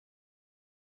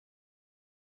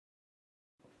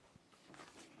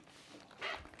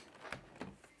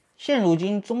现如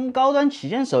今中高端旗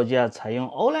舰手机采用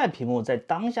OLED 屏幕，在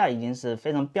当下已经是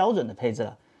非常标准的配置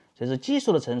了。随着技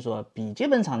术的成熟，笔记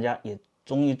本厂家也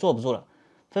终于坐不住了，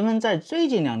纷纷在最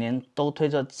近2年都推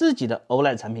出自己的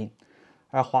OLED 产品。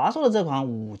而华硕的这款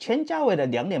5000价位的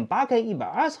 2.8K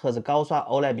 120Hz 高刷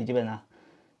OLED 笔记本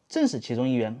正是其中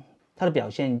一员。它的表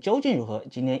现究竟如何？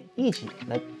今天一起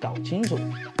来搞清楚。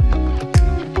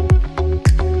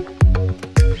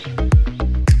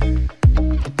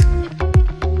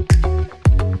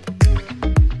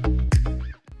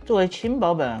作为轻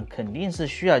薄本，肯定是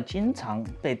需要经常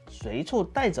被随处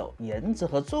带走，颜值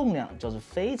和重量就是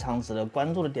非常值得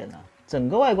关注的点了。整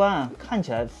个外观看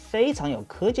起来非常有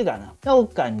科技感让我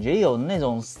感觉有那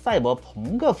种赛博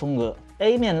朋克风格。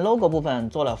A 面 logo 部分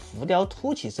做了浮雕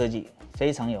凸起设计，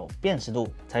非常有辨识度，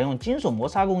采用金属摩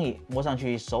擦工艺，摸上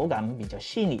去手感比较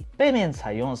细腻。背面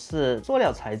采用的是塑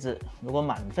料材质，如果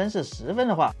满分是10分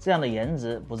的话，这样的颜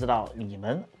值不知道你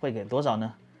们会给多少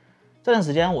呢？这段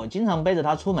时间我经常背着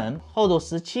它出门，厚度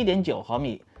17.9毫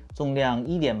米，重量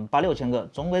1.86千克，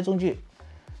中规中矩。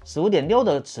15.6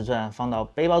的尺寸放到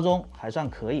背包中还算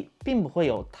可以，并不会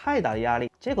有太大的压力。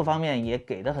接口方面也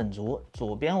给得很足，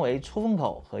左边为出风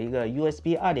口和一个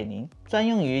USB 2.0， 专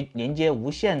用于连接无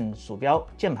线鼠标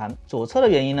键盘。左侧的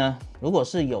原因呢，如果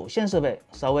是有线设备，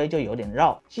稍微就有点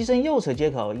绕。机身右侧接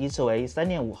口依次为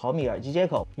 3.5毫米耳机接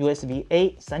口、USB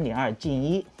A 3.2进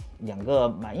1。2个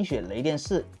满血雷电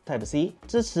式 Type C，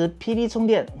 支持 PD 充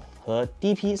电和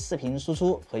DP 视频输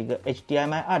出和一个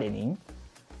HDMI 2.0。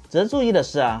值得注意的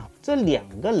是这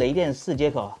2个雷电式接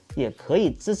口也可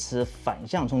以支持反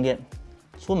向充电。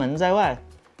出门在外，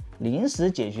临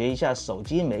时解决一下手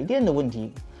机没电的问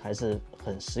题，还是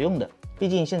很实用的。毕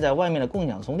竟现在外面的共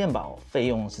享充电宝费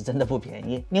用是真的不便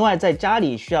宜。另外，在家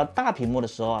里需要大屏幕的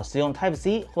时候使用 Type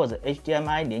C 或者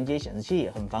HDMI 连接显示器也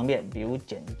很方便。比如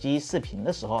剪辑视频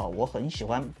的时候我很喜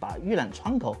欢把预览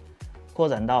窗口扩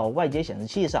展到外接显示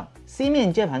器上。C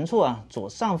面键盘处左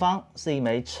上方是一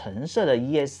枚橙色的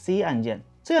ESC 按键。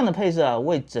这样的配置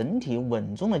为整体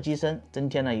稳重的机身增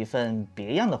添了一份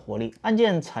别样的活力。按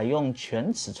键采用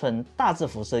全尺寸大字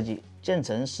符设计，键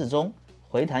程适中，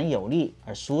回弹有力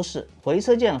而舒适，回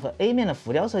车键和 A 面的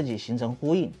浮雕设计形成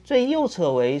呼应。最右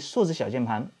侧为数字小键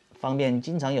盘，方便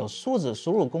经常有数字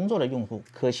输入工作的用户。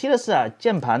可惜的是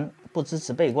键盘不支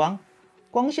持背光，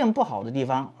光线不好的地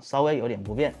方稍微有点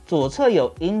不便。左侧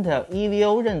有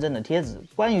intelevo 认证的贴纸。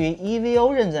关于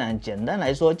EVO 认证简单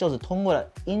来说就是通过了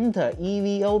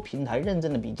intelevo 平台认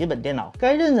证的笔记本电脑。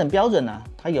该认证标准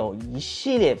它有一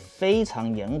系列非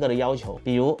常严格的要求，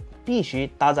比如必须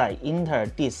搭载英特尔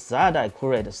第12代酷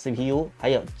睿的 CPU， 还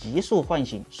有极速唤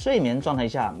醒，睡眠状态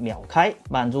下秒开，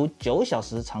满足9小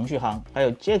时长续航，还有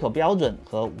接口标准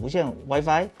和无线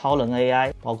WiFi、超能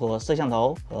AI， 包括摄像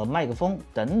头和麦克风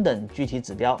等等具体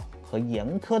指标和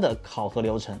严苛的考核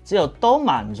流程，只有都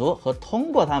满足和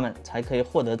通过它们，才可以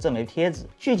获得这枚贴纸。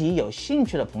具体有兴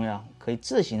趣的朋友可以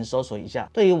自行搜索一下。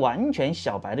对于完全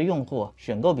小白的用户，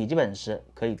选购笔记本时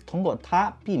可以通过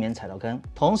它避免踩到坑。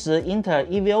同时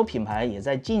intelevo 品牌也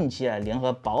在近期联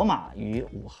合宝马与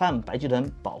武汉白鳍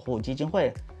豚保护基金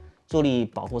会，助力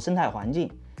保护生态环境，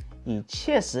以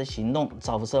切实行动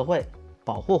造福社会。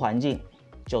保护环境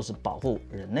就是保护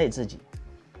人类自己。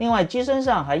另外，机身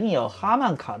上还印有哈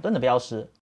曼卡顿的标识。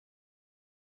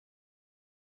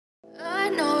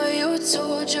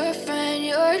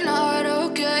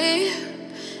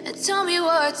Tell me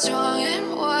what's wrong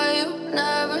and why you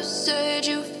never said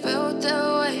you felt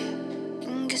that way.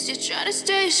 And guess you're trying to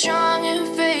stay strong and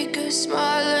fake a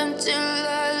smile until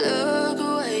I look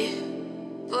away.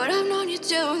 But I've known you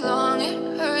too long,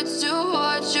 it hurts to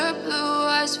watch your blue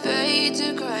eyes fade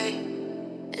to gray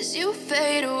as you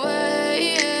fade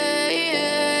away.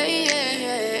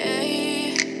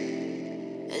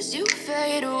 As you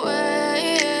fade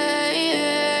away.Yeah,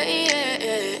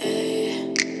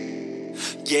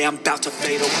 I'm about to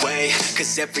fade away.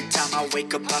 Cause every time I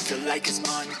wake up, I feel like it's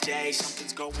Monday.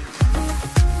 Something's going on.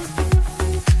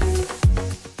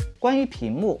 关于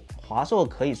屏幕，华硕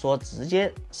可以说直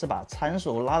接是把参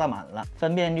数拉到满了，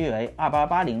分辨率为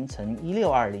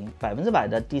2880×1620，100%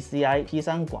的 DCI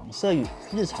P3 广色域，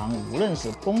日常无论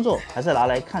是工作还是拿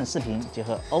来看视频，结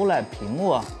合 OLED 屏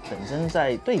幕本身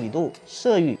在对比度、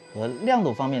色域和亮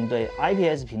度方面对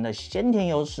IPS 屏的先天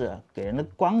优势，给人的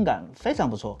观感非常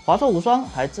不错。华硕无双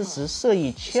还支持色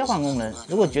域切换功能，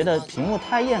如果觉得屏幕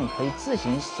太艳，可以自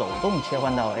行手动切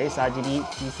换到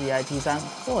sRGB、DCI P3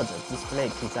 或者 Display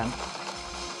P3。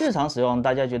日常使用，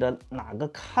大家觉得哪个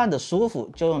看着舒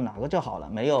服就用哪个就好了，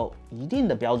没有一定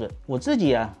的标准。我自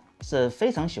己是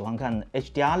非常喜欢看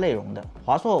HDR 内容的。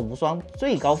华硕无双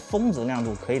最高峰值亮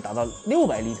度可以达到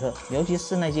600尼特，尤其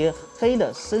是那些黑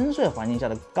的深邃环境下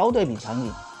的高对比场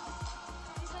景，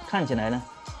看起来呢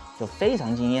就非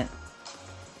常惊艳。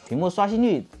屏幕刷新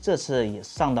率这次也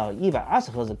上到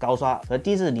120赫兹高刷和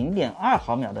低至0.2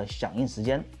毫秒的响应时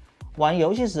间，玩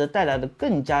游戏时带来的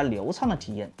更加流畅的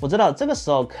体验。我知道这个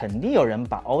时候肯定有人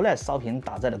把 OLED 烧屏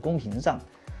打在了公屏上，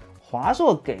华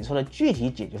硕给出了具体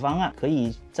解决方案，可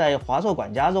以在华硕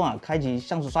管家中开启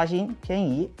像素刷新、偏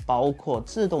移，包括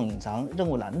自动隐藏任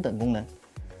务栏等功能，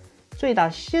最大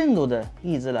限度地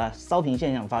抑制了烧屏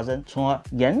现象发生，从而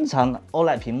延长了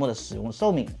OLED 屏幕的使用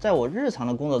寿命。在我日常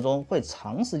的工作中会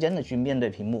长时间的去面对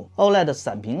屏幕 ，OLED 的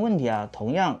闪屏问题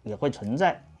同样也会存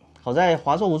在。好在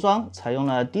华硕无双采用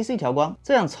了 DC 调光，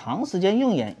这样长时间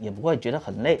用眼也不会觉得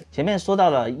很累。前面说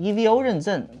到了 EVO 认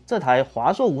证，这台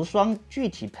华硕无双具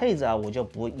体配置我就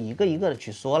不一个一个的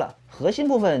去说了。核心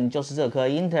部分就是这颗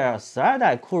英特尔12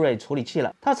代酷睿处理器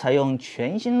了，它采用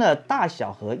全新的大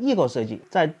小核异构设计，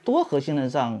在多核性能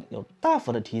上有大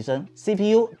幅的提升。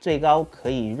CPU 最高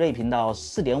可以睿频到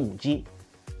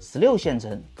 4.5G，16线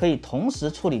程，可以同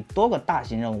时处理多个大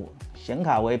型任务。显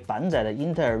卡为板载的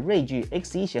英特尔锐炬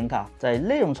X1 显卡，在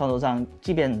内容创作上，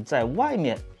即便在外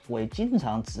面，我也经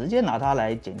常直接拿它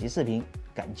来剪辑视频、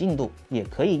赶进度，也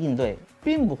可以应对，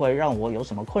并不会让我有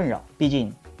什么困扰。毕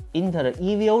竟，英特尔的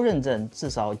EVO 认证至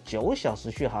少9小时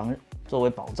续航作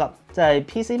为保障，在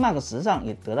PC Mark 10上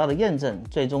也得到了验证，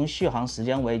最终续航时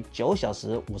间为9小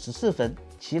时54分。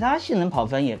其他性能跑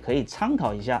分也可以参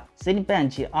考一下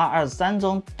 ，Cinebench R23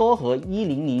 中多核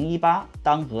10018，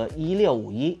单核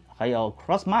1651。还有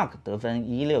Crossmark 得分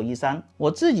1613，我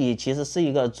自己其实是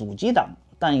一个主机党，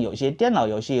但有些电脑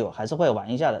游戏我还是会玩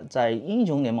一下的。在英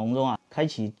雄联盟中开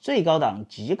启最高档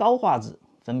极高画质，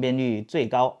分辨率最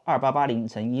高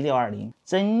2880×1620，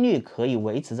帧率可以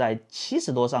维持在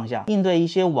70多上下，应对一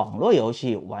些网络游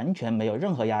戏完全没有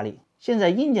任何压力。现在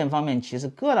硬件方面，其实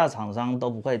各大厂商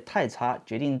都不会太差，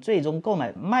决定最终购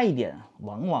买卖点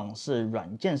往往是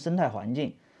软件生态环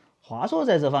境。华硕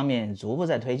在这方面逐步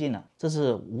在推进了，这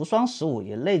次无双15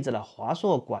也内置了华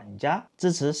硕管家，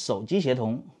支持手机协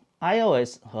同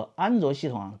 ，iOS 和安卓系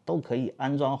统都可以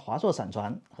安装华硕闪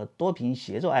传和多屏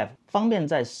协作 App， 方便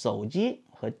在手机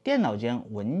和电脑间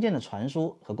文件的传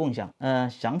输和共享。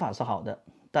想法是好的，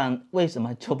但为什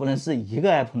么就不能是一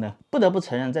个 App 呢？不得不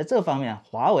承认，在这方面，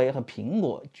华为和苹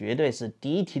果绝对是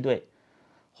第一梯队，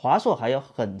华硕还有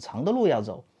很长的路要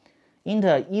走。英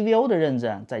特尔 EVO 的认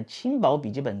证在轻薄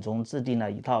笔记本中制定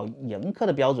了一套严苛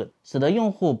的标准，使得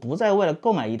用户不再为了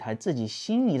购买一台自己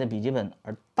心仪的笔记本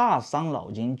而大伤脑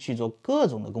筋去做各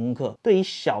种的功课。对于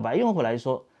小白用户来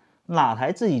说，哪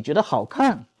台自己觉得好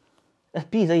看，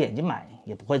闭着眼睛买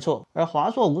也不会错。而华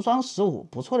硕无双15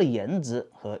不错的颜值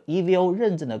和 EVO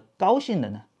认证的高性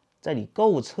能呢，在你购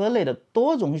物车内的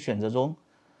多种选择中，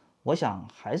我想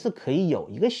还是可以有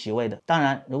一个席位的。当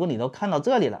然，如果你都看到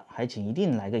这里了，还请一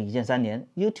定来个一键3连。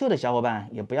YouTube 的小伙伴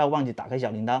也不要忘记打开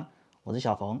小铃铛。我是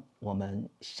小冯，我们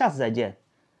下次再见，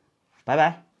拜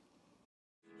拜。